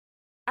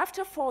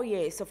After 4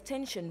 years of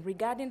tension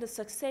regarding the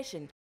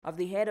succession of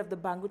the head of the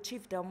Bangou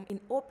chiefdom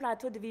in Haut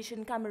Plateau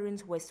Division,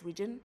 Cameroon's West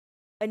region,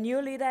 a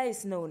new leader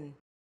is known.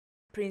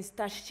 Prince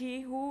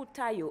TCHIHOU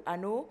Tayo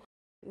Arnaud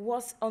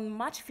was on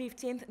March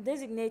 15th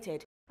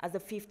designated as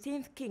the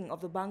 15th king of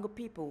the Bangou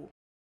people.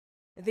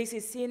 This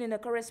is seen in a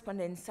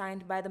correspondence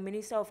signed by the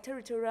Minister of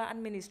Territorial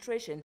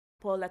Administration,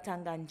 Paul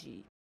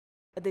Atanganji,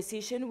 a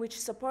decision which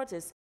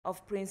supporters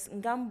of Prince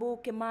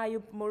Ngambu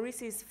Kemayu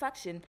Maurice's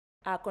faction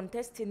are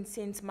contesting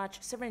since March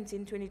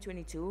 17,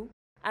 2022,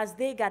 as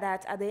they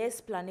gathered at the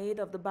esplanade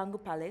of the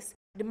Bangou Palace,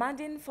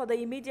 demanding for the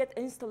immediate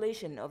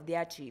installation of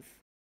their chief.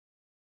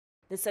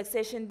 The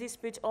succession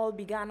dispute all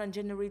began on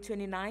January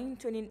 29,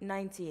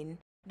 2019,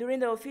 during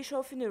the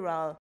official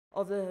funeral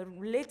of the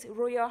late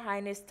Royal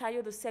Highness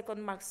Tayo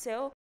II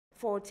Marcel,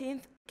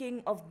 14th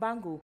King of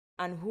Bangou,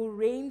 and who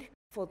reigned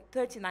for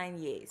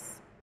 39 years.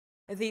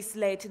 This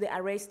led to the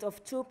arrest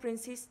of two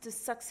princes to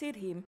succeed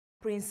him,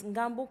 Prince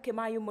Ngambu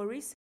Kemayu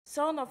Maurice,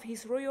 son of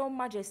His Royal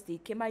Majesty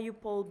Kemayu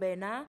Paul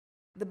Bernard,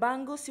 the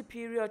Bangou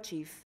superior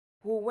chief,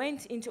 who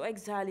went into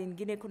exile in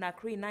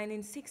Guinea-Conakry in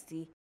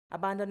 1960,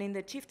 abandoning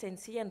the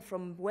chieftaincy and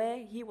from where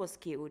he was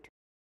killed.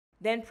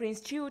 Then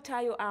Prince TCHIHOU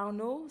TAYO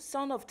Arnaud,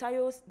 son of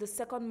Tayo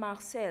II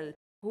Marcel,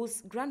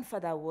 whose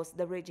grandfather was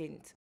the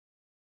regent.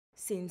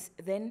 Since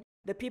then,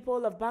 the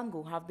people of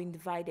Bangou have been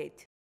divided.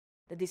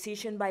 The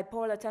decision by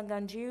Paul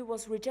Atanganji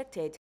was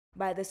rejected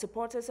by the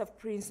supporters of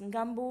Prince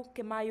Ngambu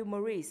Kemayu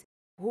Maurice,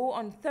 who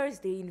on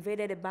Thursday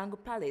invaded the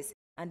Bangou Palace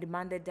and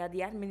demanded that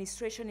the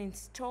administration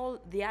install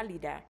their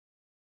leader.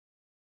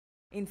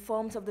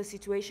 Informed of the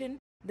situation,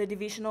 the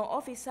divisional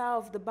officer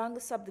of the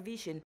Bangou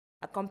subdivision,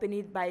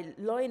 accompanied by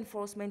law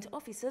enforcement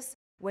officers,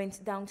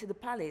 went down to the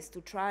palace to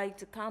try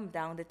to calm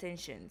down the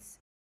tensions.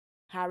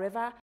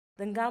 However,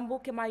 the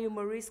Ngambu Kemayu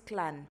Maurice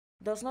clan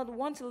does not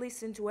want to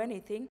listen to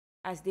anything,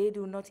 as they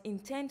do not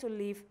intend to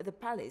leave the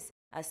palace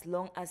as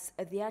long as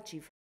their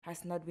chief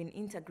has not been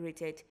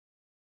integrated